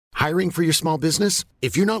Hiring for your small business?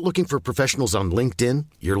 If you're not looking for professionals on LinkedIn,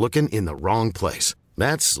 you're looking in the wrong place.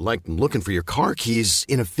 That's like looking for your car keys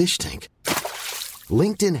in a fish tank.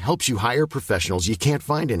 LinkedIn helps you hire professionals you can't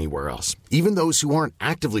find anywhere else, even those who aren't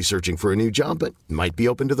actively searching for a new job but might be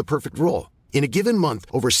open to the perfect role. In a given month,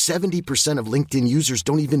 over 70% of LinkedIn users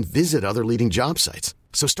don't even visit other leading job sites.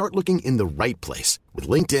 So start looking in the right place. With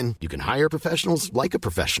LinkedIn, you can hire professionals like a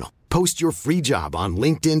professional. Post your free job on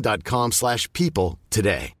linkedin.com/people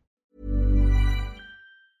today.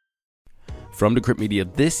 From Decrypt Media,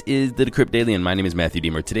 this is the Decrypt Daily, and my name is Matthew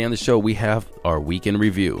Deemer. Today on the show, we have our weekend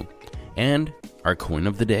review and our coin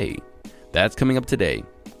of the day. That's coming up today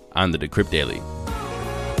on the Decrypt Daily.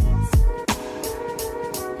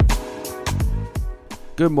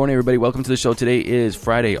 Good morning, everybody. Welcome to the show. Today is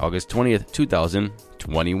Friday, August 20th,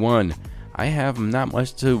 2021. I have not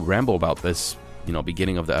much to ramble about this,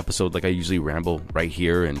 beginning of the episode like I usually ramble right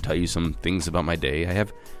here and tell you some things about my day. I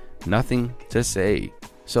have nothing to say.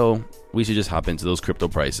 So we should just hop into those crypto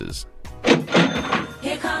prices.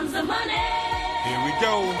 Here comes the money. Here we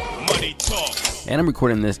go. Money talk. And I'm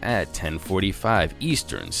recording this at 10:45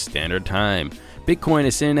 Eastern Standard Time. Bitcoin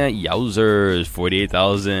is sitting at yowzers,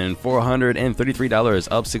 $48,433,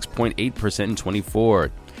 up 6.8% in 24.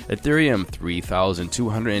 Ethereum,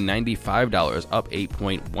 $3,295, up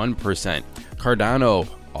 8.1%. Cardano,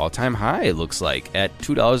 all-time high, it looks like, at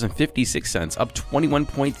 $2.56, up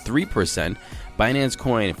 21.3%. Binance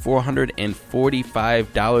Coin,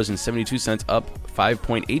 $445.72, up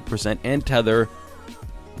 5.8%. And Tether,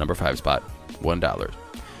 number 5 spot, $1.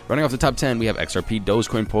 Running off the top 10, we have XRP,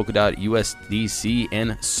 Dogecoin, Polkadot, USDC,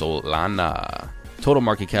 and Solana. Total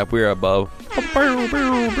market cap, we are above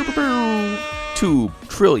 $2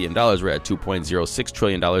 trillion. We're at $2.06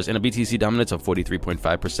 trillion, and a BTC dominance of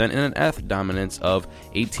 43.5%, and an ETH dominance of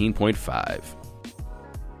 18.5%.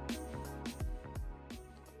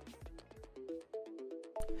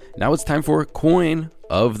 Now it's time for Coin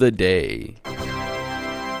of the Day.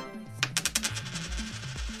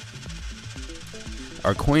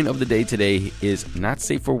 Our coin of the day today is not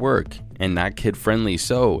safe for work and not kid friendly.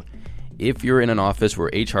 So if you're in an office where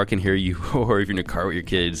HR can hear you, or if you're in a car with your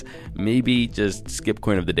kids, maybe just skip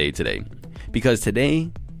coin of the day today. Because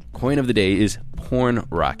today, coin of the day is Porn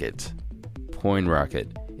Rocket. Porn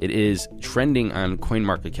Rocket. It is trending on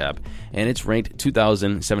CoinMarketCap, and it's ranked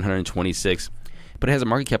 2,726, but it has a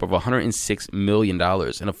market cap of $106 million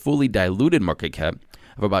and a fully diluted market cap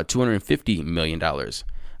of about $250 million.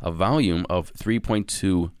 A volume of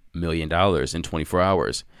 $3.2 million in 24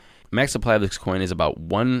 hours. Max supply of this coin is about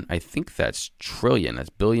I think that's trillion.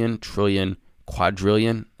 That's billion, trillion,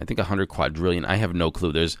 quadrillion. I think 100 quadrillion. I have no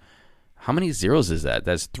clue. How many zeros is that?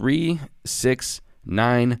 That's 3, 6,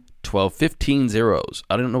 9, 12, 15 zeros.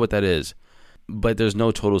 I don't know what that is. But there's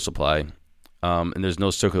no total supply. And there's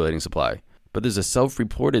no circulating supply. But there's a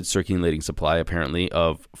self-reported circulating supply, apparently,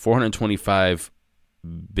 of 425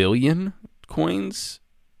 billion coins.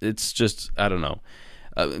 It's just, I don't know.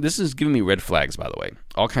 This is giving me red flags, by the way.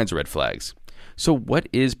 All kinds of red flags. So what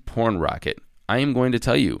is Porn Rocket? I am going to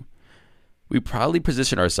tell you. We proudly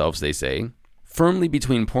position ourselves, they say, firmly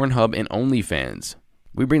between Pornhub and OnlyFans.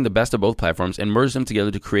 We bring the best of both platforms and merge them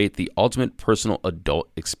together to create the ultimate personal adult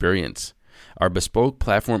experience. Our bespoke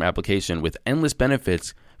platform application with endless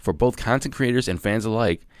benefits for both content creators and fans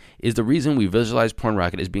alike is the reason we visualize Porn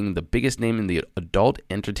Rocket as being the biggest name in the adult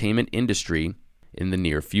entertainment industry in the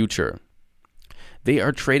near future. They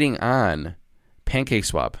are trading on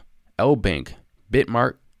PancakeSwap, LBank,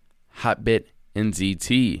 Bitmart, Hotbit, and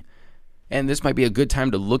ZT. And this might be a good time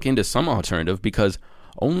to look into some alternative because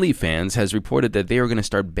OnlyFans has reported that they are going to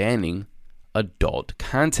start banning adult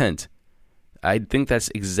content. I think that's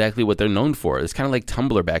exactly what they're known for. It's kind of like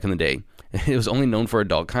Tumblr back in the day. It was only known for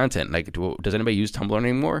adult content. Like, does anybody use Tumblr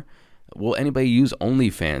anymore? Will anybody use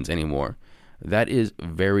OnlyFans anymore? That is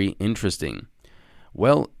very interesting.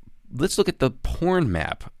 Well, let's look at the porn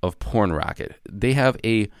map of Porn Rocket. They have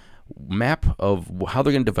a map of how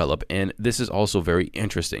they're going to develop, and this is also very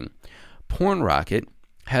interesting. Porn Rocket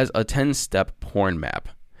has a 10-step porn map,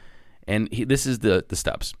 and this is the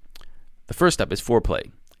steps. The first step is foreplay.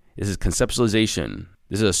 This is conceptualization.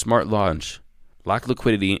 This is a smart launch. Lock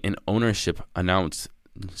liquidity and ownership announced.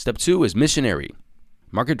 Step 2 is missionary.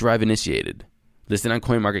 Market drive initiated. Listed on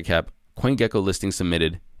CoinMarketCap. CoinGecko listing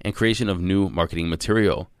submitted. And creation of new marketing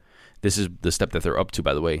material. This is the step that they're up to,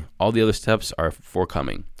 by the way. All the other steps are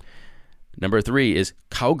forthcoming. Number 3 is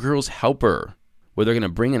Cowgirl's Helper, where they're going to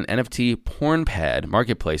bring an NFT porn pad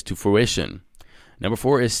marketplace to fruition. Number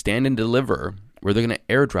 4 is Stand and Deliver, where they're going to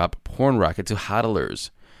airdrop Porn Rocket to hodlers.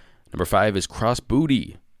 Number 5 is Cross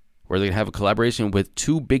Booty, where they're going to have a collaboration with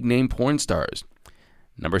 2 big-name porn stars.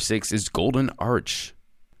 Number 6 is Golden Arch,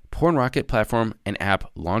 Porn Rocket platform and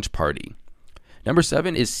app launch party. Number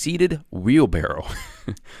 7 is Seated Wheelbarrow.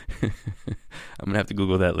 I'm going to have to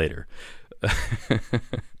Google that later.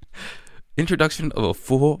 Introduction of a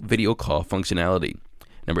full video call functionality.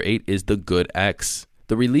 Number 8 is The Good X,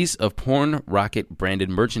 the release of Porn Rocket branded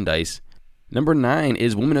merchandise. Number 9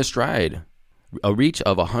 is Women Astride, a reach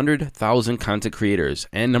of 100,000 content creators.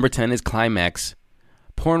 And number 10 is Climax,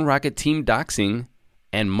 Porn Rocket team doxing,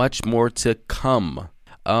 and much more to come.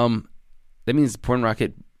 That means Porn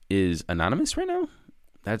Rocket is anonymous right now?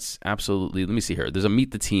 That's absolutely... Let me see here. There's a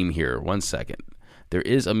Meet the Team here. 1 second. There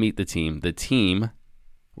is a Meet the Team. The team,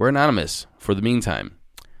 we're anonymous for the meantime.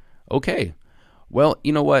 Okay. Well,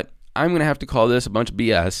 you know what? I'm going to have to call this a bunch of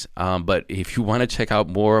BS. But if you want to check out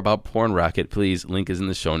more about Porn Rocket, please, link is in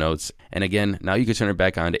the show notes. And again, now you can turn it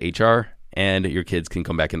back on to HR and your kids can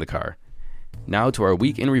come back in the car. Now to our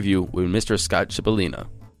week in review with Mr. Scott Cipollina.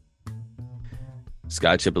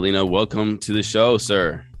 Scott Cipollina, welcome to the show,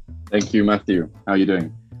 sir. Thank you, Matthew. How are you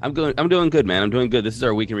doing? I'm doing good, man. I'm doing good. This is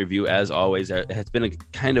our week in review, as always. It's been a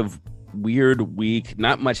kind of weird week.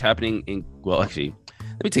 Not much happening actually,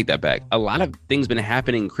 let me take that back. A lot of things been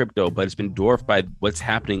happening in crypto, but it's been dwarfed by what's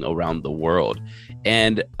happening around the world.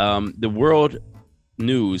 And the world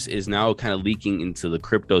news is now kind of leaking into the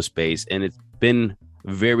crypto space, and it's been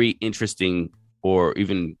very interesting, or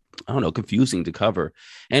even, I don't know, confusing to cover.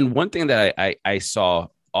 And one thing that I saw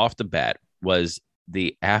off the bat was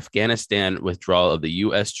the Afghanistan withdrawal of the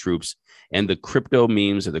U.S. troops and the crypto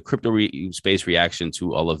memes or the crypto space reaction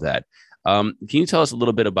to all of that. Can you tell us a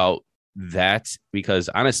little bit about that? Because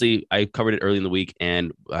honestly, I covered it early in the week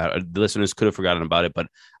and the listeners could have forgotten about it, but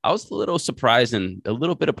I was a little surprised and a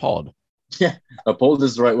little bit appalled. Yeah, appalled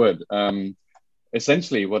is the right word.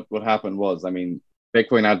 Essentially, what happened was,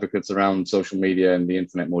 Bitcoin advocates around social media and the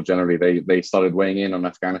internet more generally, they started weighing in on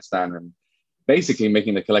Afghanistan and basically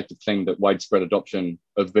making the collective claim that widespread adoption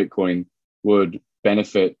of Bitcoin would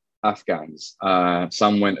benefit Afghans.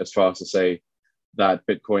 Some went as far as to say that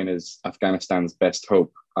Bitcoin is Afghanistan's best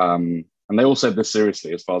hope. And they all said this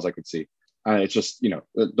seriously, as far as I could see. And it's just,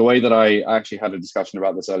 the way that I actually had a discussion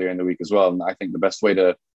about this earlier in the week as well. And I think the best way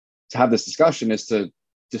to have this discussion is to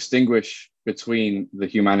distinguish between the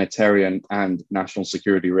humanitarian and national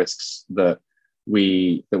security risks that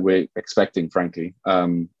we're expecting, frankly,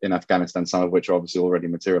 in Afghanistan, some of which are obviously already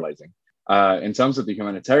materializing. In terms of the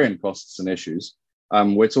humanitarian costs and issues,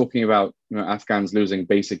 we're talking about Afghans losing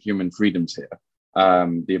basic human freedoms here,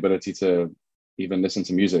 the ability to even listen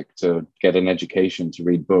to music, to get an education, to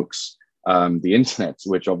read books, the internet,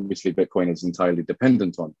 which obviously Bitcoin is entirely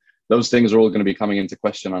dependent on. Those things are all going to be coming into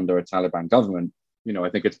question under a Taliban government. I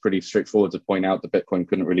think it's pretty straightforward to point out that Bitcoin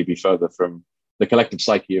couldn't really be further from the collective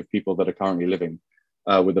psyche of people that are currently living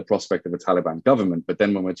with the prospect of a Taliban government. But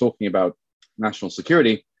then when we're talking about national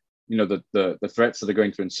security, the threats that are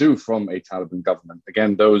going to ensue from a Taliban government,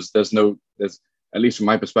 again, there's at least from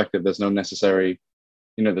my perspective, there's no necessary,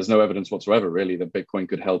 there's no evidence whatsoever really that Bitcoin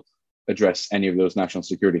could help address any of those national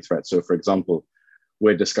security threats. So for example, we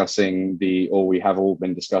have all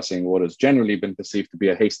been discussing what has generally been perceived to be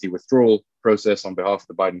a hasty withdrawal process on behalf of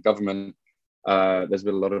the Biden government. There's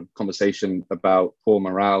been a lot of conversation about poor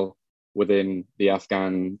morale within the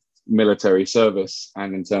Afghan military service.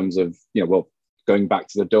 And in terms of, going back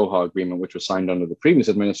to the Doha Agreement, which was signed under the previous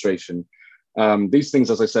administration, these things,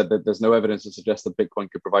 as I said, that there's no evidence to suggest that Bitcoin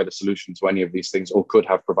could provide a solution to any of these things or could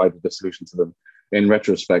have provided a solution to them in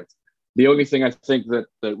retrospect. The only thing I think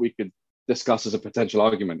that we could discuss as a potential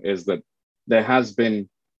argument is that there has been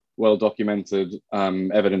well-documented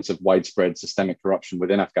evidence of widespread systemic corruption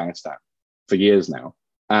within Afghanistan for years now.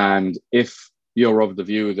 And if you're of the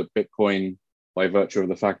view that Bitcoin, by virtue of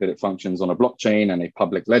the fact that it functions on a blockchain and a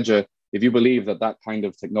public ledger, if you believe that that kind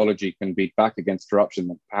of technology can beat back against corruption,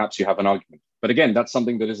 then perhaps you have an argument. But again, that's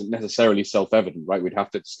something that isn't necessarily self-evident, right? We'd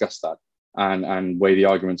have to discuss that and weigh the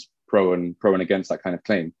arguments pro and against that kind of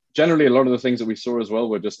claim. Generally, a lot of the things that we saw as well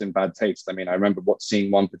were just in bad taste. I rember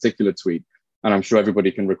seeing one particular tweet, and I'm sure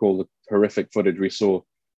everybody can recall the horrific footage we saw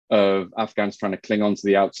of Afghans trying to cling on to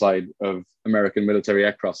the outside of American military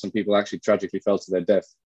aircraft. Some people actually tragically fell to their death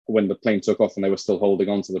when the plane took off and they were still holding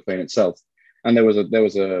on to the plane itself. And there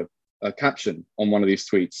was a caption on one of these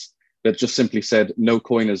tweets that just simply said, "No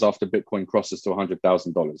coiners after Bitcoin crosses to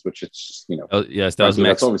 $100,000," which is, Oh, yes, that was Max.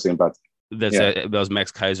 That's obviously in bad. That was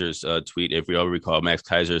Max Kaiser's tweet. If we all recall, Max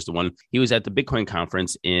Kaiser is the one. He was at the Bitcoin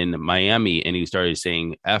conference in Miami, and he started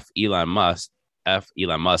saying "F Elon Musk,"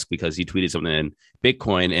 because he tweeted something in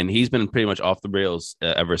Bitcoin, and he's been pretty much off the rails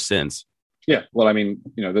ever since. Yeah, well,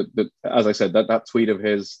 as I said, that tweet of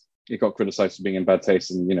his, it got criticized for being in bad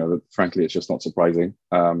taste, and frankly, it's just not surprising.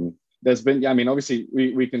 There's been, I mean, obviously,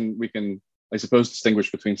 we can, I suppose,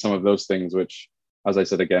 distinguish between some of those things, which, as I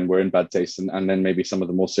said again, were in bad taste, and then maybe some of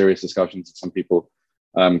the more serious discussions that some people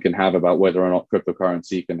can have about whether or not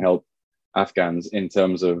cryptocurrency can help Afghans in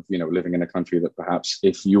terms of living in a country that perhaps,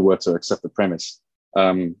 if you were to accept the premise,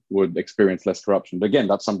 would experience less corruption. But again,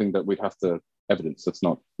 that's something that we'd have to evidence. That's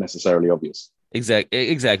not necessarily obvious.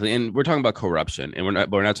 Exactly. And we're talking about corruption, and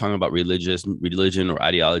we're not talking about religion or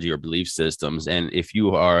ideology or belief systems. And if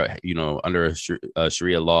you are, under a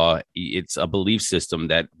Sharia law, it's a belief system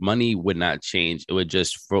that money would not change. It would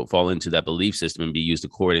just fall into that belief system and be used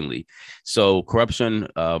accordingly. So corruption,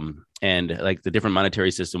 and like the different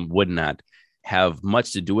monetary system would not have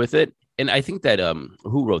much to do with it. And I think that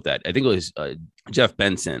who wrote that? I think it was Jeff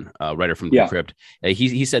Benson, writer from Decrypt.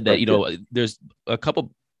 He said that, there's a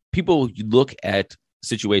couple people look at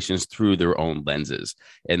situations through their own lenses,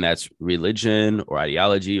 and that's religion or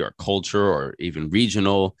ideology or culture or even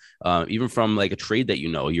regional, even from like a trade that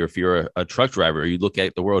if you're a truck driver, you look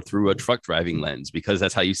at the world through a truck driving lens because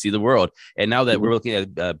that's how you see the world. And now that we're looking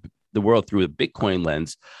at the world through a Bitcoin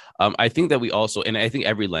lens, I think that we also, and I think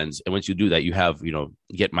every lens, and once you do that, you have,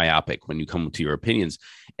 get myopic when you come to your opinions.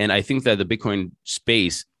 And I think that the Bitcoin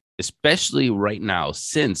space, especially right now,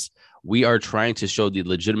 since we are trying to show the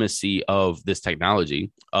legitimacy of this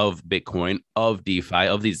technology, of Bitcoin, of DeFi,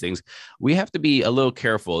 of these things, we have to be a little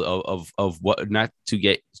careful of what, not to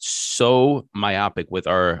get so myopic with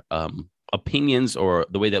our opinions or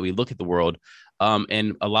the way that we look at the world,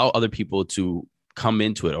 and allow other people to come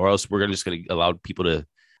into it, or else we're just going to allow people to,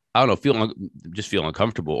 I don't know, feel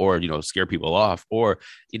uncomfortable, or, scare people off, or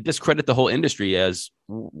discredit the whole industry as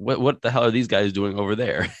what the hell are these guys doing over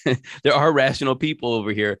there? There are rational people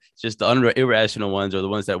over here. It's just the irrational ones, or the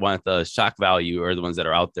ones that want the shock value, or the ones that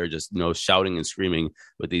are out there just, shouting and screaming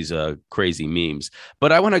with these crazy memes.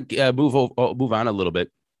 But I want to move on a little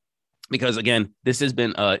bit, because again, this has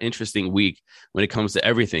been an interesting week when it comes to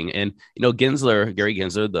everything. And, Gary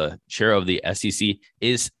Gensler, the chair of the SEC,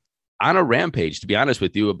 is on a rampage, to be honest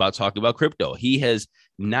with you, about talking about crypto. He has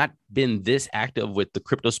not been this active with the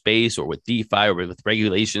crypto space, or with DeFi, or with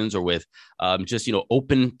regulations, or with just,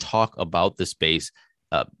 open talk about the space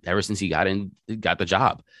ever since he got the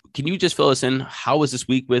job. Can you just fill us in? How was this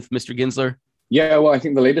week with Mr. Gensler? Yeah, well, I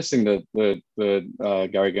think the latest thing that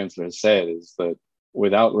Gary Gensler has said is that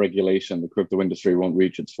without regulation, the crypto industry won't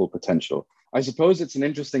reach its full potential. I suppose it's an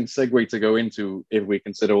interesting segue to go into if we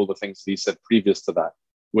consider all the things he said previous to that,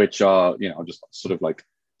 which are, just sort of like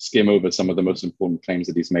skim over some of the most important claims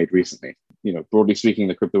that he's made recently. Broadly speaking,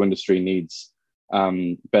 the crypto industry needs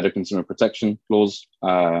better consumer protection laws.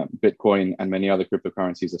 Bitcoin and many other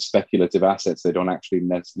cryptocurrencies are speculative assets. They don't actually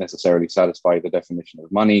necessarily satisfy the definition of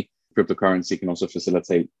money. Cryptocurrency can also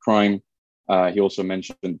facilitate crime. He also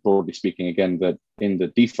mentioned, broadly speaking, again, that in the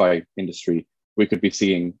DeFi industry, we could be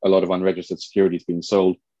seeing a lot of unregistered securities being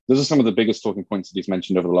sold. Those are some of the biggest talking points that he's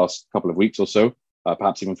mentioned over the last couple of weeks or so.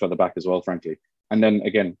 Perhaps even further back as well, frankly. And then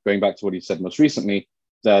again, going back to what he said most recently,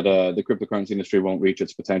 that the cryptocurrency industry won't reach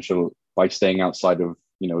its potential by staying outside of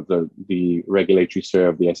the regulatory sphere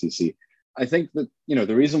of the SEC. I think that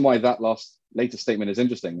the reason why that latest statement is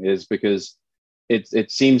interesting is because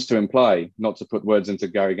it seems to imply, not to put words into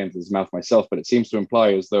Gary Gensler's mouth myself, but it seems to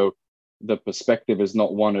imply as though the perspective is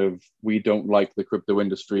not one of, we don't like the crypto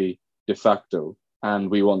industry de facto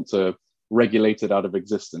and we want to regulate it out of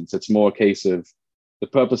existence. It's more a case of, the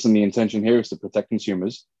purpose and the intention here is to protect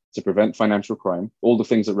consumers, to prevent financial crime, all the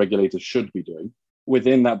things that regulators should be doing.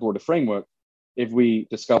 Within that broader framework, if we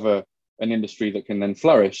discover an industry that can then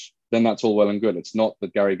flourish, then that's all well and good. It's not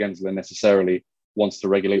that Gary Gensler necessarily wants to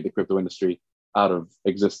regulate the crypto industry out of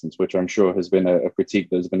existence, which I'm sure has been a critique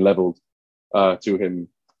that has been leveled to him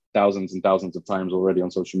thousands and thousands of times already on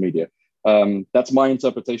social media. That's my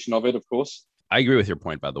interpretation of it, of course. I agree with your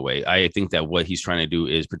point, by the way. I think that what he's trying to do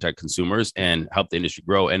is protect consumers and help the industry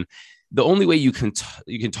grow. And the only way you can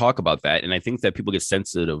talk about that, and I think that people get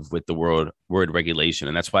sensitive with the word regulation,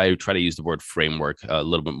 and that's why I try to use the word framework a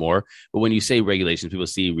little bit more. But when you say regulations, people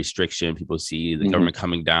see restriction, people see the government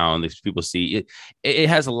coming down, people see it. It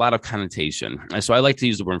has a lot of connotation, and so I like to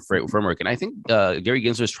use the word framework. And I think Gary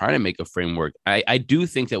Gensler is trying to make a framework. I do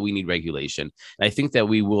think that we need regulation, and I think that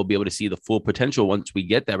we will be able to see the full potential once we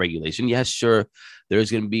get that regulation. Yes, sure,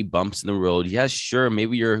 there's going to be bumps in the road. Yes, sure,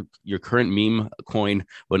 maybe your current meme coin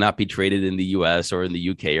will not be traded in the US or in the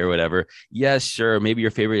UK or whatever. Yes, sure, maybe your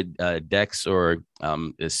favorite DEX or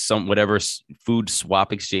some whatever food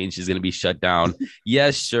swap exchange is going to be shut down.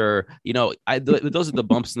 Yes, sure. Those are the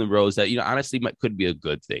bumps in the roads that honestly could be a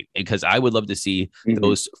good thing, because I would love to see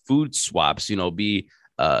those food swaps be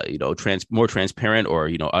more transparent, or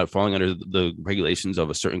falling under the regulations of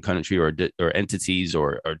a certain country or entities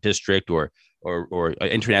or district or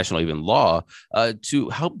international even law to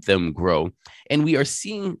help them grow. And we are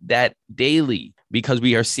seeing that daily because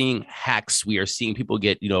we are seeing hacks. We are seeing people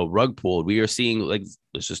get, rug pulled. We are seeing, like,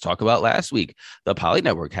 let's just talk about last week, the Poly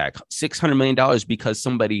Network hack, $600 million because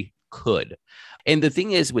somebody could. And the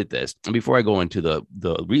thing is with this, and before I go into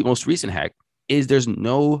the most recent hack, is there's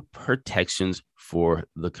no protections for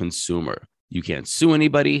the consumer. You can't sue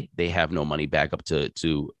anybody. They have no money back up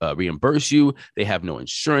to reimburse you. They have no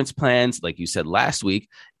insurance plans. Like you said last week,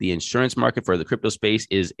 the insurance market for the crypto space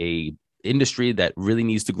is a industry that really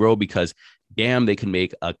needs to grow because, damn, they can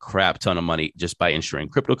make a crap ton of money just by insuring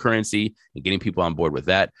cryptocurrency and getting people on board with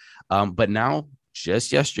that. But now,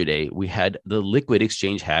 just yesterday, we had the Liquid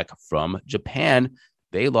exchange hack from Japan.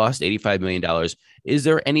 They lost $85 million. Is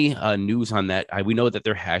there any news on that? We know that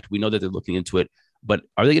they're hacked. We know that they're looking into it. But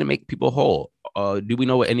are they going to make people whole? Do we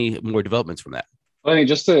know any more developments from that? I think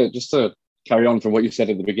just to carry on from what you said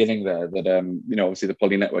at the beginning there, that obviously the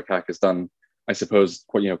Poly Network hack has done, I suppose,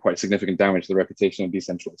 quite significant damage to the reputation of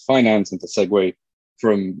decentralized finance. And to segue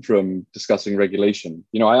from discussing regulation,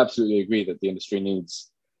 I absolutely agree that the industry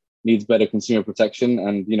needs better consumer protection.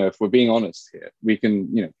 And if we're being honest here, we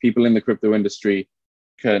can, people in the crypto industry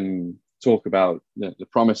can talk about the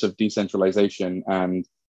promise of decentralization and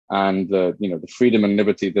the freedom and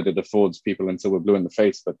liberty that it affords people until we're blue in the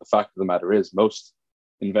face. But the fact of the matter is, most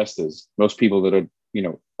investors, most people that are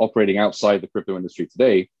operating outside the crypto industry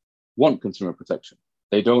today, want consumer protection.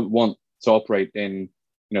 They don't want to operate in,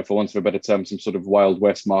 for want of a better term, some sort of Wild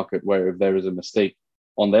West market where if there is a mistake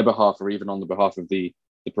on their behalf or even on the behalf of the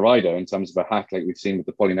provider in terms of a hack like we've seen with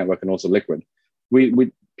the Poly Network and also Liquid,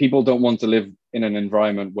 people don't want to live in an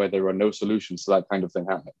environment where there are no solutions to that kind of thing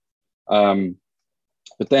happening.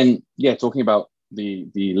 But then, talking about the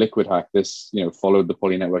Liquid hack, this followed the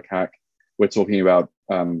Poly Network hack. We're talking about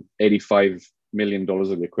 $85 million, or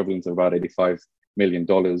the equivalent of about $85 million.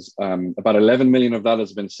 About 11 million of that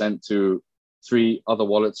has been sent to 3 other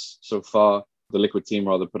wallets so far. The Liquid team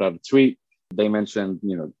rather put out a tweet. They mentioned,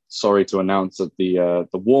 sorry to announce that the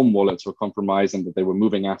warm wallets were compromised and that they were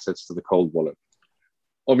moving assets to the cold wallet.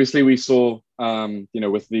 Obviously, we saw,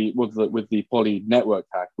 with the Poly Network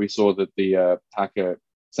hack, we saw that the hacker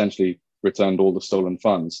essentially returned all the stolen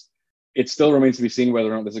funds. It still remains to be seen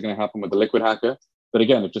whether or not this is going to happen with the Liquid hacker. But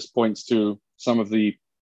again, it just points to some of the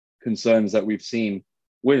concerns that we've seen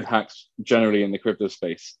with hacks generally in the crypto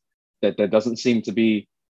space, that there doesn't seem to be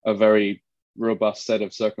a very robust set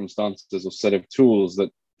of circumstances or set of tools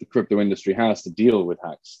that the crypto industry has to deal with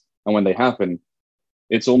hacks. And when they happen,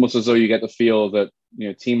 it's almost as though you get the feel that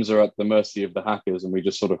teams are at the mercy of the hackers, and we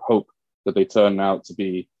just sort of hope that they turn out to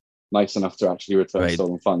be nice enough to actually return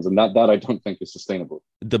stolen funds. And that I don't think is sustainable.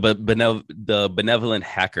 The benevolent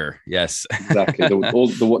hacker, yes. Exactly.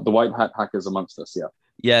 The white hat hackers amongst us, yeah.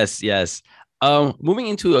 Yes. Moving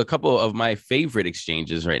into a couple of my favorite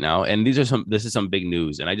exchanges right now, and this is some big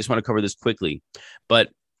news, and I just want to cover this quickly. But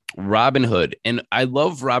Robinhood, and I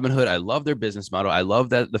love Robinhood. I love their business model. I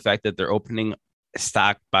love that the fact that they're opening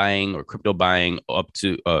stock buying or crypto buying up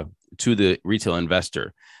to the retail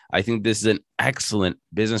investor. I think this is an excellent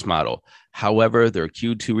business model. However, their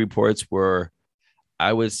Q2 reports were,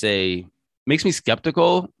 I would say, makes me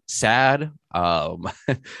skeptical, sad.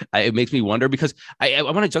 It makes me wonder, because I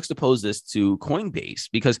want to juxtapose this to Coinbase,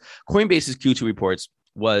 because Coinbase's Q2 reports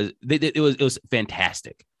was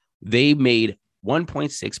fantastic. They made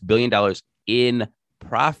 $1.6 billion in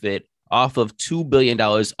profit off of $2 billion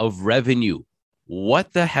of revenue.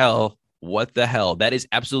 What the hell? That is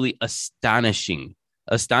absolutely astonishing.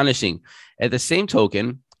 At the same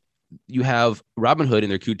token, you have Robinhood in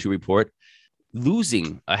their Q2 report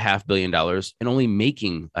losing $500 million and only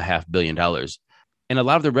making $500 million. And a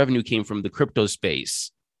lot of the revenue came from the crypto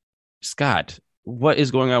space. Scott, what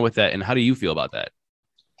is going on with that, and how do you feel about that?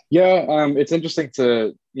 Yeah, it's interesting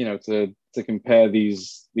to compare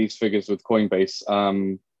these figures with Coinbase.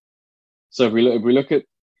 So if we look at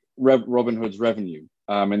Robinhood's revenue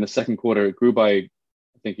in the second quarter, it grew by, I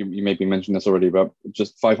think you maybe mentioned this already, but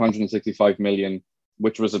just 565 million,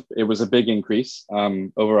 which was a big increase,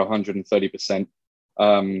 over 130%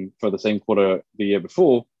 for the same quarter the year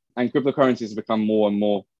before. And cryptocurrencies have become more and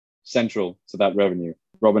more central to that revenue.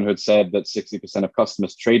 Robinhood said that 60% of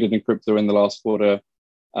customers traded in crypto in the last quarter.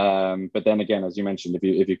 But then again, as you mentioned,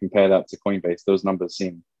 if you compare that to Coinbase, those numbers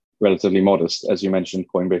seem relatively modest. As you mentioned,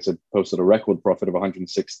 Coinbase had posted a record profit of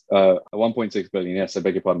 1.6 billion. Yes, I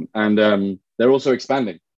beg your pardon. And they're also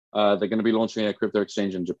expanding. They're going to be launching a crypto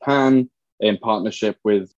exchange in Japan in partnership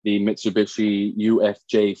with the Mitsubishi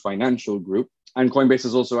UFJ Financial Group. And Coinbase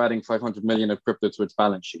is also adding 500 million of crypto to its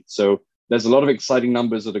balance sheet. So there's a lot of exciting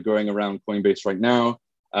numbers that are going around Coinbase right now,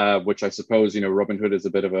 which I suppose, Robinhood is a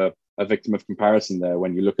bit of a victim of comparison there.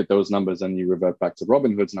 When you look at those numbers and you revert back to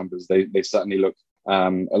Robinhood's numbers, they certainly look a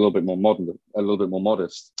little bit more modern, a little bit more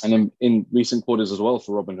modest. And in recent quarters as well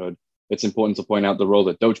for Robinhood, it's important to point out the role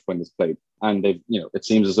that Dogecoin has played. And it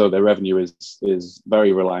seems as though their revenue is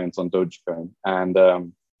very reliant on Dogecoin.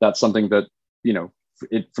 And that's something that,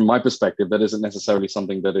 from my perspective, that isn't necessarily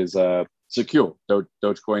something that is secure.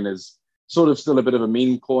 Dogecoin is sort of still a bit of a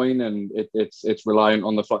meme coin, and it's reliant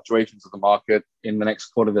on the fluctuations of the market. In the next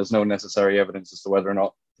quarter, there's no necessary evidence as to whether or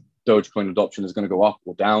not Dogecoin adoption is going to go up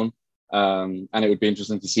or down. And it would be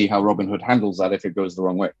interesting to see how Robinhood handles that if it goes the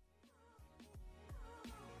wrong way.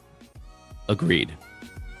 Agreed.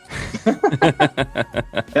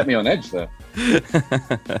 Get me on edge there.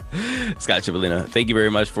 Scott Chipolina, thank you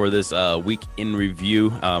very much for this week in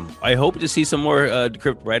review. I hope to see some more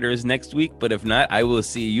Decrypt writers next week, but if not, I will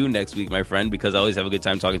see you next week, my friend, because I always have a good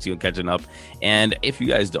time talking to you and catching up. And if you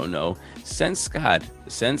guys don't know, send Scott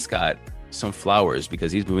some flowers,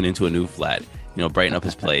 because he's moving into a new flat, brighten up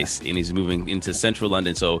his place, and he's moving into central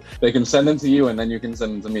London. So they can send them to you, and then you can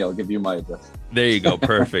send them to me. I'll give you my address. There you go.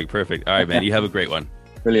 Perfect. All right, man. You have a great one.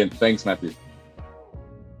 Brilliant. Thanks, Matthew.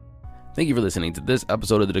 Thank you for listening to this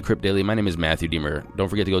episode of the Decrypt Daily. My name is Matthew Diemer. Don't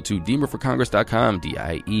forget to go to DiemerForCongress.com,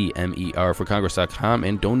 DIEMER for Congress.com,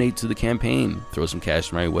 and donate to the campaign. Throw some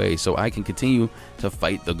cash my way so I can continue to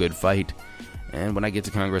fight the good fight. And when I get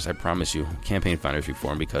to Congress, I promise you, campaign finance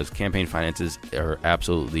reform, because campaign finances are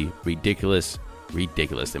absolutely ridiculous.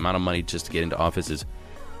 The amount of money just to get into office is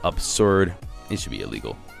absurd. It should be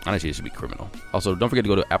illegal. Honestly, it should be criminal. Also, don't forget to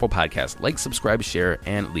go to Apple Podcasts, like, subscribe, share,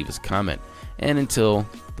 and leave us a comment. And until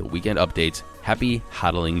the weekend updates, happy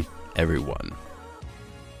hodling, everyone.